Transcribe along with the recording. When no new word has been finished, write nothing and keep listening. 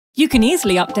You can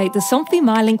easily update the Somfy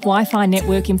myLink Wi-Fi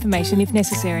network information if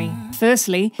necessary.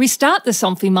 Firstly, restart the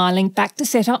Somfy myLink back to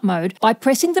setup mode by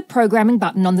pressing the programming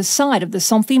button on the side of the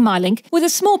Somfy myLink with a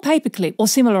small paperclip or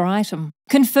similar item.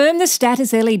 Confirm the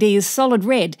status LED is solid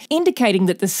red, indicating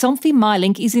that the Somfy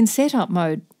myLink is in setup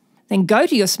mode. Then go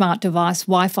to your smart device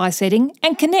Wi-Fi setting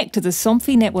and connect to the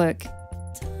Somfy network.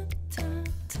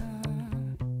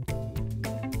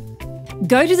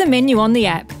 Go to the menu on the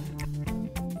app.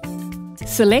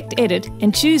 Select Edit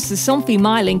and choose the Somfy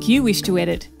myLink you wish to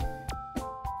edit.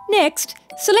 Next,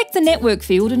 select the network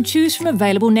field and choose from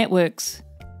available networks.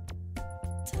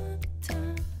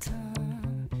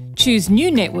 Choose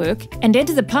New Network and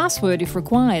enter the password if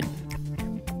required.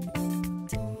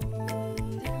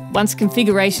 Once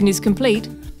configuration is complete,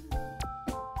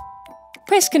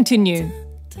 press Continue.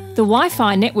 The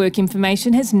Wi-Fi network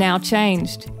information has now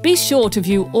changed. Be sure to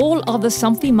view all other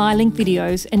Somfy myLink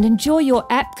videos and enjoy your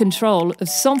app control of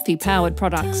Somfy-powered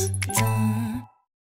products.